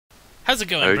How's it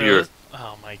going, bro?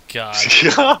 Oh my god.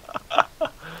 So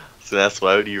that's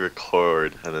why would you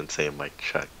record and then say mic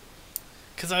check?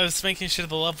 Because I was making sure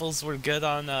the levels were good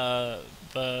on my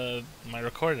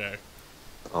recorder.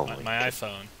 Oh my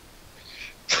iPhone.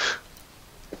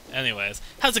 Anyways,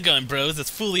 how's it going, bros?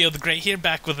 It's FoolioTheGreat here,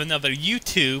 back with another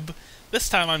YouTube. This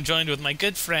time I'm joined with my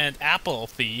good friend, Apple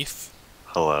Thief.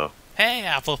 Hello. Hey,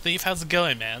 Apple Thief, how's it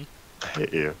going, man? I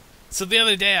hate you. So the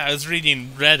other day I was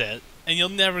reading Reddit, and you'll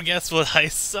never guess what I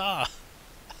saw.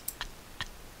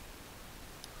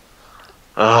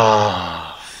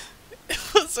 Oh. It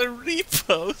was a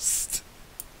repost.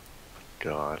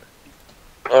 God.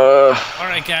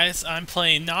 Alright guys, I'm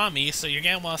playing Nami, so you're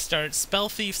gonna want to start Spell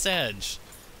Thief's Edge.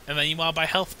 And then you want to buy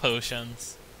health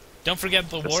potions. Don't forget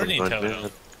the warning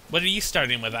totem. What are you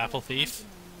starting with, Apple Thief?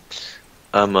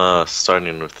 I'm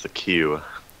starting with the Q.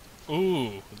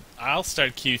 Ooh, I'll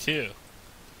start Q too.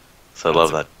 So I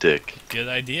love that dick. Good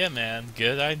idea, man.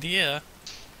 Good idea.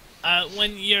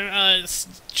 When you're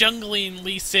jungling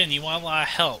Lee Sin, you want a lot of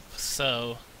help,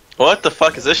 so... What the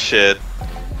fuck is this shit?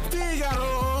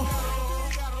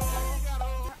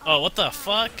 Oh, what the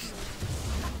fuck?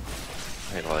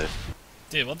 I hate life.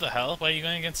 Dude, what the hell? Why are you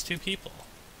going against two people?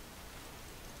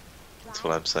 That's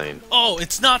what I'm saying. Oh,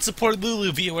 it's not support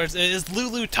Lulu, viewers. It is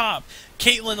Lulu top.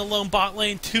 Caitlyn alone bot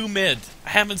lane, 2 mid. I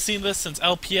haven't seen this since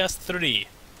LPS 3.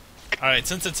 Alright,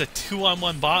 since it's a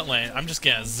 2-on-1 bot lane, I'm just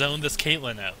gonna zone this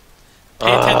Caitlyn out.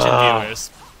 Pay attention, viewers.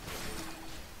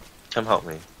 Come help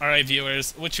me. Alright,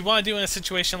 viewers. What you want to do in a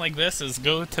situation like this is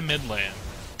go to mid lane.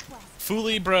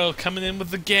 Foolie bro coming in with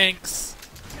the ganks.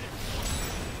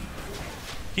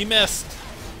 He missed.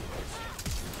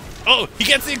 Oh, he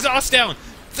gets the exhaust down.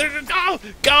 Go!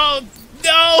 Go!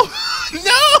 No!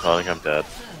 No! I think I'm dead.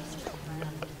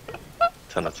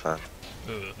 10 out of 10.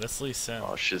 Ooh, this Lee Sin.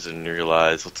 Oh, she doesn't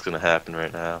realize what's gonna happen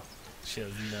right now. She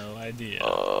has no idea.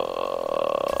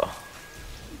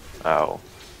 Ow.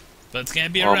 But it's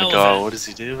gonna be Oh irrelevant. my god, what is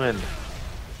he doing?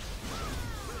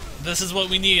 This is what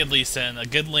we needed, Lee Sin. A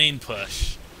good lane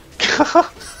push.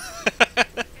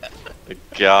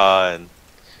 God.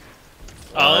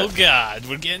 Oh god,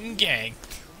 we're getting ganked.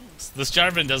 This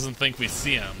Jarvan doesn't think we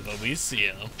see him, but we see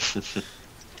him.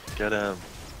 Get him.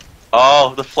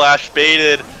 Oh, the flash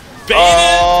baited! Baited!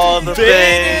 Oh, the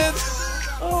bait!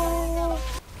 Oh.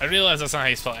 I realize that's not how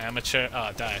you spell amateur.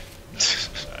 Oh, die. No,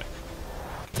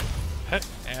 die.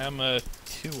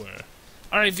 Amateur.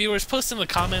 Alright, viewers, post in the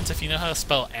comments if you know how to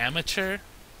spell amateur.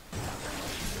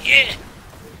 Yeah!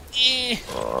 Yeah!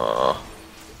 Oh.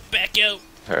 Back out!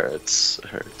 Hurts.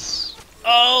 Hurts.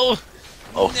 Oh!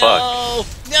 Oh, no,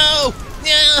 fuck. No!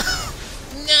 No!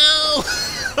 No!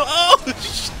 Oh!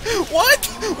 What?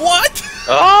 What?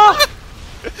 Ah!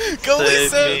 Go, Save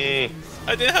Lisa! me.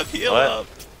 I didn't have heal What? up.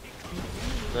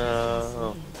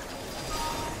 No.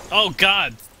 Oh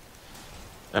god.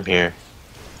 I'm here.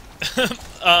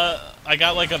 I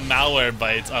got like a malware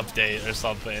bites update or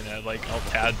something and it like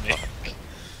alt-tabbed me.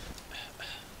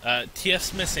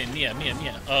 TF's missing. Mia.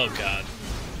 Oh god.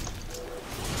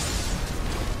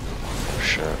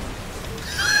 Sure.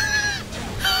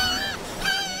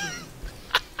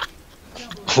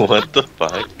 What the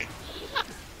fuck?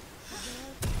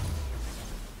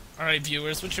 Alright,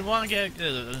 viewers, what you want to get...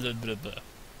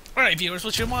 Alright, viewers,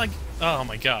 what you want to... Oh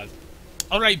my god.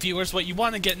 Alright, viewers, what you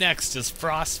want to get next is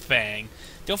Frost Fang.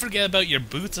 Don't forget about your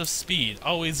Boots of Speed,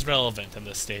 always relevant in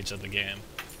this stage of the game.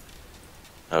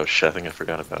 Oh shit, I think I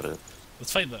forgot about it.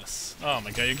 Let's fight this. Oh my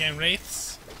god, you're getting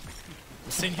Wraiths?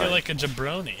 I'm sitting here like a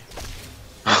jabroni.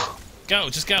 Go,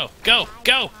 just go! Go!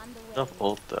 Go! No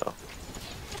ult though.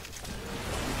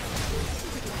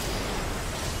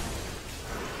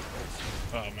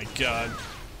 Oh my god.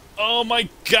 Oh my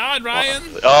god, Ryan!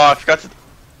 Oh, I forgot to...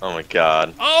 Oh my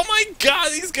god. Oh my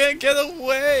god, he's gonna get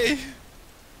away!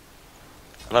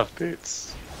 I love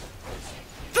boots.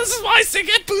 This is why I say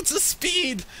get Boots of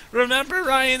Speed! Remember,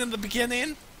 Ryan, in the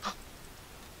beginning?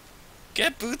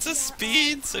 Get Boots of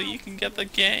Speed so you can get the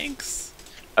ganks.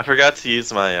 I forgot to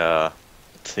use my,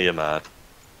 Tiamat.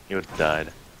 He would've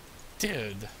died.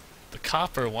 Dude, the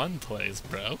Copper 1 plays,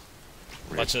 bro.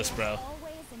 Watch this, bro.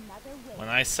 When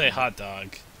I say hot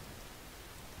dog.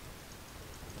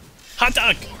 Hot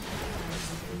dog!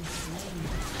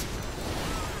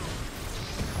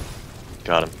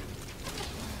 Got him.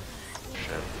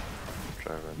 Shit.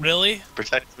 Driving. Really?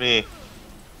 Protect me.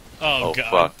 Oh, Oh,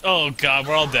 god. fuck. Oh god,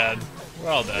 we're all dead. We're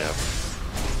all dead. Yep.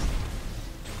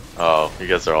 Oh, you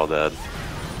guys are all dead.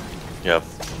 Yep.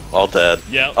 All dead.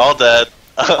 Yep. All dead.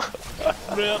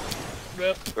 Rip.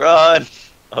 Rip. Run!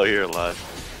 Oh, you're alive.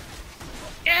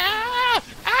 Ah!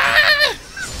 Ah!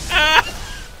 Ah!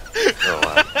 Oh,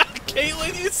 wow.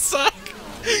 Caitlyn, you suck!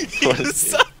 You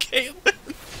suck, Caitlyn.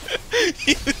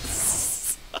 You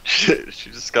suck. She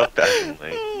just got back in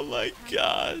lane. Oh my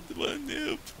god, what a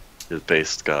noob. His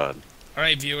based god.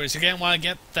 Alright, viewers, you're going to want to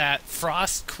get that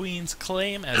Frost Queen's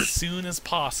claim as soon as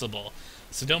possible.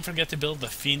 So don't forget to build the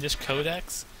Fiendish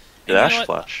Codex. And Dash you know what?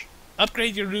 flash.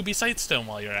 Upgrade your Ruby Sightstone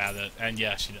while you're at it. And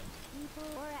yeah, she did.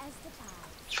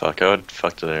 Fuck, I would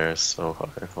fuck Daenerys so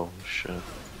hard. Holy shit.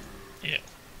 Yeah.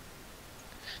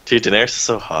 Dude, Daenerys is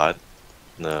so hot.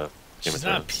 No. She's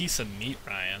not a piece of meat,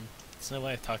 Ryan. That's not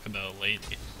what I talk about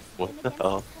lately. What the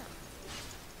hell?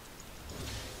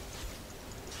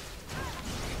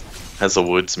 Has the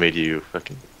woods made you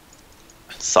fucking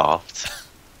soft?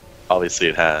 Obviously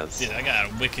it has. Dude, I got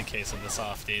a wicked case of the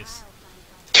softies.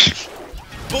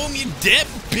 Boom, you dead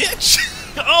bitch!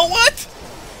 Oh, what?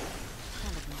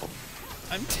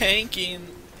 I'm tanking.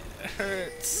 It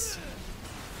hurts.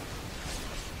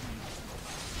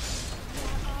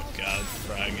 God,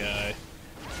 fry guy.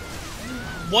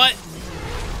 What?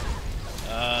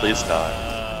 Please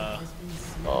die.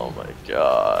 Oh my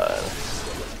god.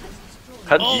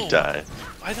 How did you die?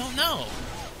 I don't know.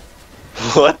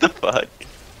 What the fuck?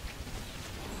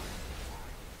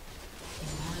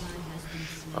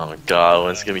 Oh my god,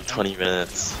 when it's gonna be 20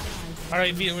 minutes.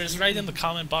 Alright, viewers, write in the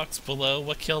comment box below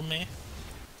what killed me.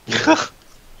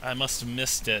 I must have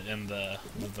missed it in the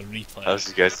replay. How's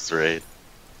you guys' raid?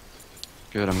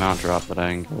 Good amount drop, but I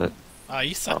didn't get it.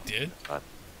 You suck, dude. God.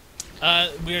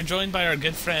 We are joined by our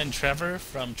good friend Trevor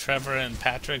from Trevor and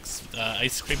Patrick's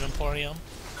Ice Cream Emporium.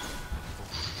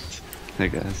 Hey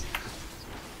guys.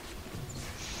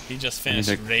 He just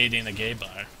finished raiding a gay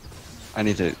bar. I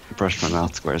need to brush my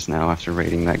mouth squares now after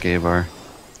raiding that gay bar.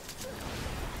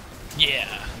 Yeah,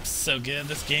 I'm so good at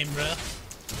this game, bro.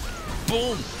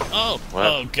 Boom! Oh, what?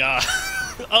 Oh god.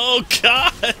 Oh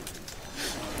god!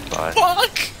 Bye.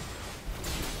 Fuck!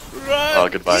 Run! Oh,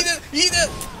 goodbye. Eat it! Eat it!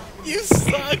 You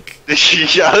suck!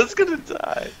 Yeah, I was gonna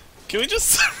die. Can we just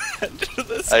surrender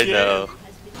this I game? know.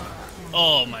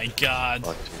 Oh my god.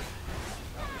 Fuck,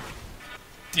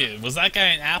 Dude, was that guy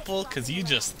an apple? Cause you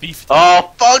just thiefed him.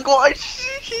 oh fuck, why is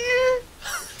she here?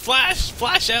 Flash!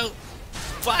 Flash out!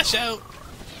 Flash out!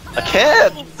 I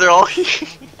can't! They're all here.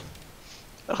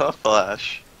 Oh,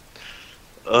 flash.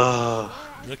 Ugh.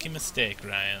 Rookie mistake,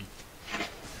 Ryan.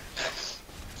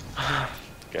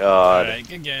 God. Alright,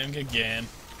 good game, good game.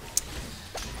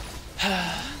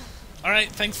 Alright,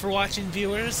 thanks for watching,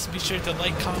 viewers. Be sure to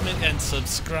like, comment, and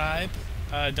subscribe.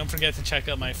 Don't forget to check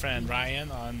out my friend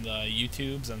Ryan on the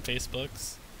YouTubes and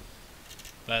Facebooks.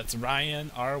 That's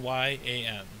Ryan,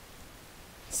 R-Y-A-N.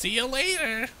 See you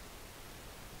later!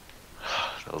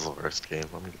 That was the worst game.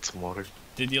 Let me get some water.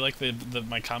 Did you like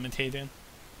my commentating?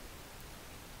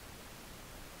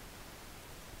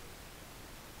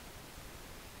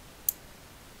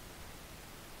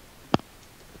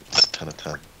 It's 10 of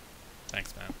 10.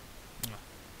 Thanks, man.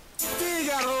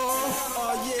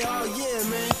 Oh yeah,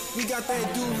 man. We got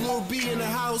that dude Lil B in the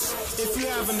house. If you're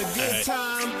having a good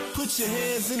time, put your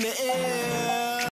hands in the air.